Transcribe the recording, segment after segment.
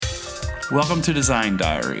Welcome to Design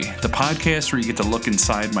Diary, the podcast where you get to look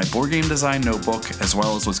inside my board game design notebook as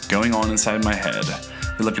well as what's going on inside my head.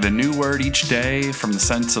 We look at a new word each day from the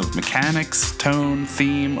sense of mechanics, tone,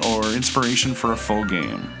 theme, or inspiration for a full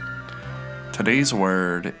game. Today's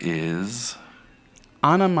word is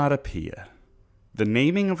onomatopoeia, the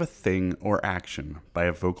naming of a thing or action by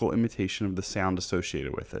a vocal imitation of the sound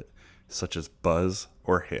associated with it, such as buzz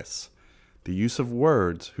or hiss. The use of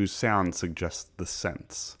words whose sound suggests the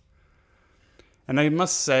sense. And I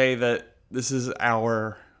must say that this is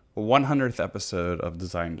our 100th episode of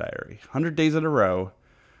Design Diary. 100 days in a row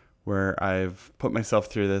where I've put myself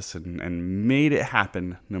through this and made it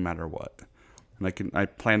happen no matter what. And I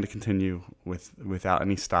plan to continue without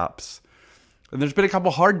any stops. And there's been a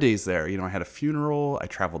couple hard days there. You know, I had a funeral. I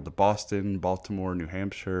traveled to Boston, Baltimore, New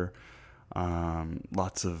Hampshire.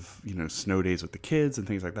 Lots of, snow days with the kids and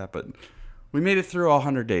things like that. But we made it through all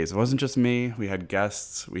 100 days. It wasn't just me. We had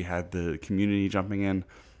guests. We had the community jumping in.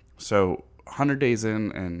 So 100 days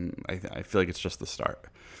in, and I feel like it's just the start.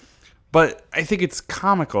 But I think it's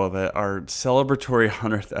comical that our celebratory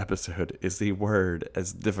 100th episode is the word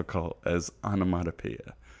as difficult as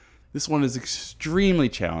onomatopoeia. This one is extremely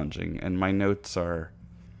challenging, and my notes are,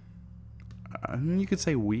 you could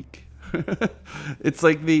say weak. It's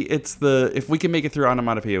like if we can make it through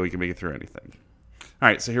onomatopoeia, we can make it through anything. All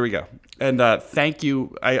right, so here we go. And thank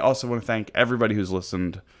you. I also want to thank everybody who's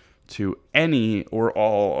listened to any or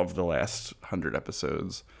all of the last 100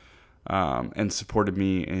 episodes and supported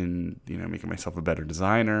me in, making myself a better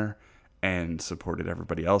designer and supported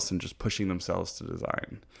everybody else in just pushing themselves to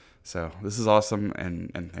design. So this is awesome,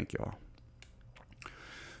 and thank you all.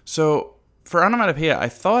 So for onomatopoeia, I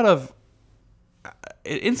thought of,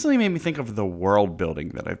 it instantly made me think of the world building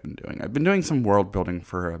that I've been doing. I've been doing some world building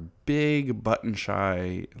for a big button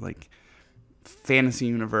shy, fantasy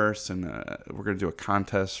universe, and we're going to do a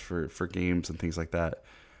contest for games and things like that.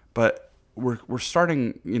 But we're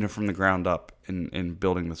starting, from the ground up in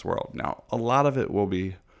building this world. Now, a lot of it will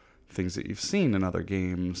be things that you've seen in other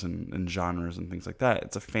games and genres and things like that.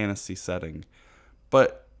 It's a fantasy setting,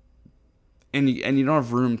 but and you don't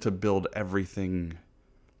have room to build everything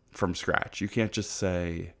from scratch. You can't just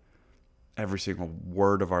say every single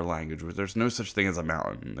word of our language. There's no such thing as a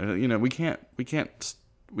mountain.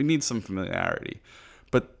 We need some familiarity,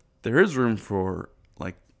 but there is room for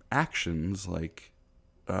actions,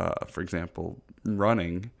 for example,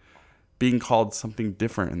 running, being called something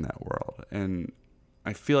different in that world. And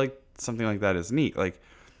I feel like something like that is neat.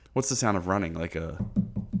 What's the sound of running? Like a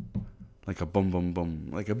boom, boom, boom.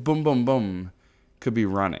 Like a boom, boom, boom could be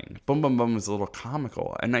running. Boom, boom, boom is a little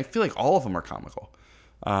comical. And I feel like all of them are comical.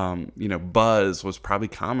 Buzz was probably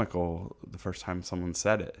comical the first time someone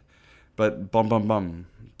said it. But bum, bum, bum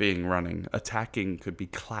being running. Attacking could be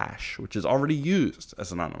clash, which is already used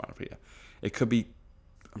as an onomatopoeia. It could be,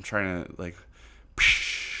 I'm trying to,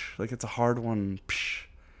 psh, it's a hard one. Psh,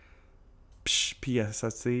 psh,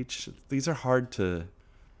 P-S-S-H. These are hard to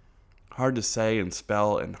say and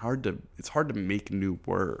spell, and it's hard to make new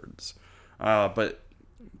words. But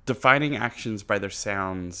defining actions by their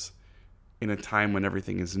sounds in a time when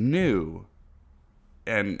everything is new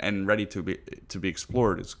and ready to be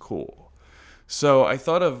explored is cool. So I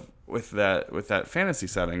thought of with that fantasy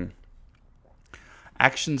setting,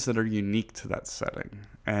 actions that are unique to that setting,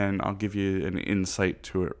 and I'll give you an insight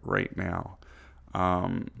to it right now.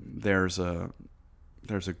 There's a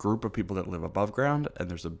group of people that live above ground, and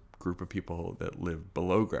there's a group of people that live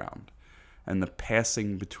below ground. And the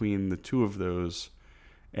passing between the two of those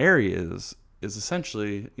areas is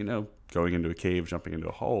essentially, going into a cave, jumping into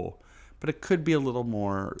a hole. But it could be a little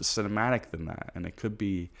more cinematic than that. And it could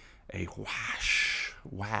be a wash.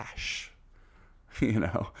 I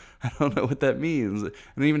don't know what that means.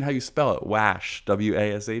 And even how you spell it, wash,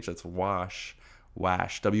 W-A-S-H, that's wash,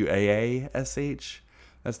 W-A-A-S-H.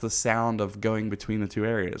 That's the sound of going between the two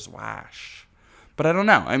areas, wash. But I don't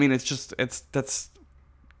know. I mean, that's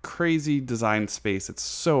crazy design space. It's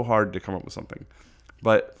so hard to come up with something.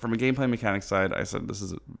 But from a gameplay mechanics side, I said this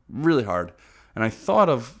is really hard. And I thought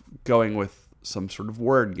of going with some sort of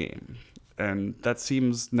word game. And that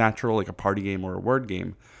seems natural, like a party game or a word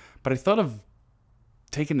game. But I thought of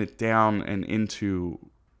taking it down and into,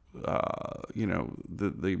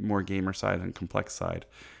 the more gamer side and complex side,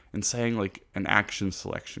 and saying an action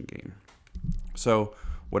selection game. So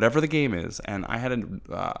whatever the game is, and I had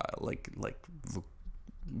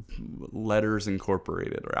letters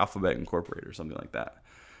incorporated or alphabet incorporated or something like that.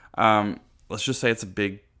 Let's just say it's a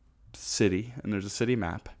big city and there's a city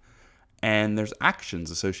map and there's actions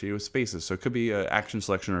associated with spaces. So it could be an action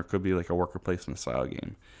selection or it could be a worker placement style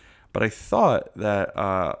game. But I thought that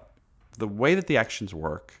the way that the actions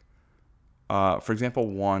work For example,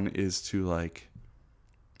 one is to like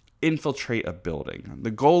infiltrate a building.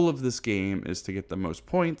 The goal of this game is to get the most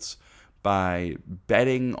points by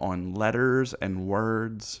betting on letters and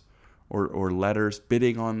words, or letters,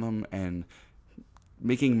 bidding on them, and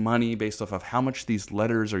making money based off of how much these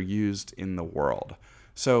letters are used in the world.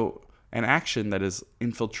 So an action that is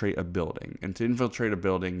infiltrate a building. And to infiltrate a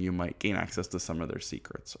building, you might gain access to some of their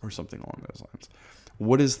secrets or something along those lines.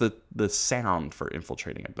 What is the sound for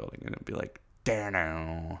infiltrating a building? And it'd be like,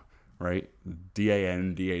 Dandaw, right?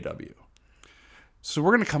 Dandaw. So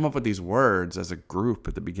we're going to come up with these words as a group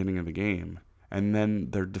at the beginning of the game, and then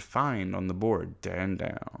they're defined on the board.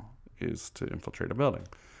 Dandaw is to infiltrate a building.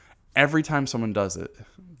 Every time someone does it,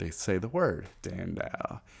 they say the word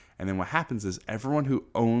Dandaw. And then what happens is everyone who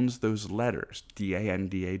owns those letters,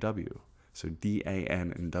 D-A-N-D-A-W, so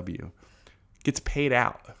D-A-N and W, gets paid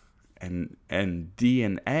out. And D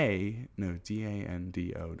and A, no,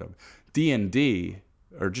 D-A-N-D-O-W, D and D,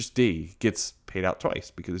 or just D, gets paid out twice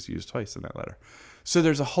because it's used twice in that letter. So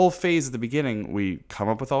there's a whole phase at the beginning. We come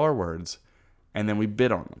up with all our words, and then we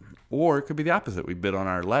bid on them. Or it could be the opposite. We bid on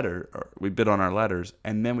our letters,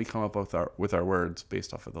 and then we come up with our words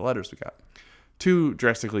based off of the letters we got. Two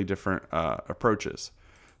drastically different approaches.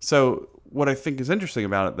 So what I think is interesting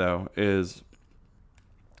about it, though, is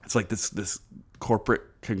it's like this corporate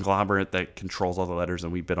conglomerate that controls all the letters,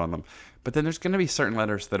 and we bid on them. But then there's going to be certain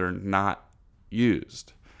letters that are not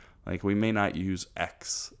used. Like we may not use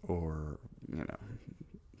X or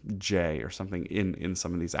J or something in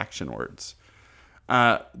some of these action words.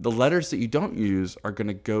 The letters that you don't use are going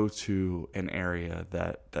to go to an area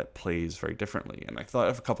that plays very differently. And I thought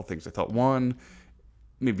of a couple things. I thought one,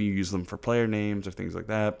 maybe you use them for player names or things like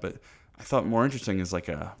that. But I thought more interesting is like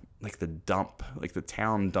the dump, like the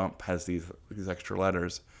town dump has these extra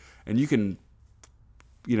letters, and you can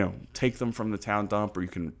take them from the town dump, or you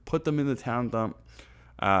can put them in the town dump.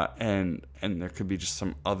 And there could be just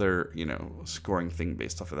some other, scoring thing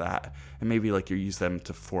based off of that. And maybe like you use them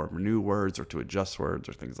to form new words or to adjust words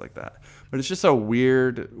or things like that. But it's just a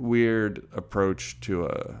weird approach to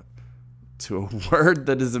a word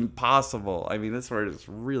that is impossible. I mean, this word is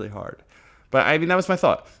really hard. But I mean, that was my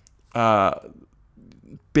thought.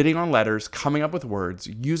 Bidding on letters, coming up with words,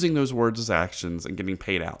 using those words as actions, and getting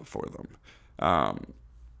paid out for them. I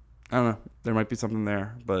don't know. There might be something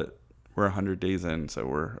there, but we're 100 days in, so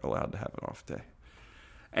we're allowed to have an off day.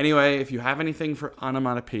 Anyway, if you have anything for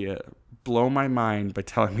onomatopoeia, blow my mind by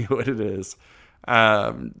telling me what it is.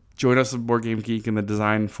 Join us at Board Game Geek in the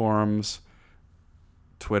design forums,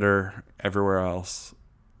 Twitter, everywhere else.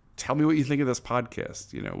 Tell me what you think of this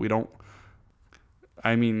podcast. You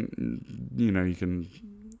can,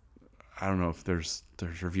 I don't know if there's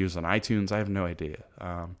reviews on iTunes. I have no idea.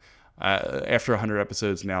 After 100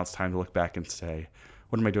 episodes, now it's time to look back and say,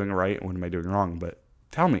 what am I doing right and what am I doing wrong? But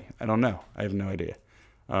tell me. I don't know. I have no idea.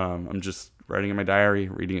 I'm just writing in my diary,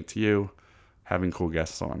 reading it to you, having cool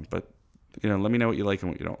guests on. But, let me know what you like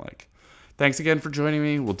and what you don't like. Thanks again for joining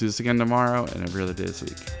me. We'll do this again tomorrow and every other day this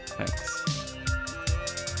week. Thanks.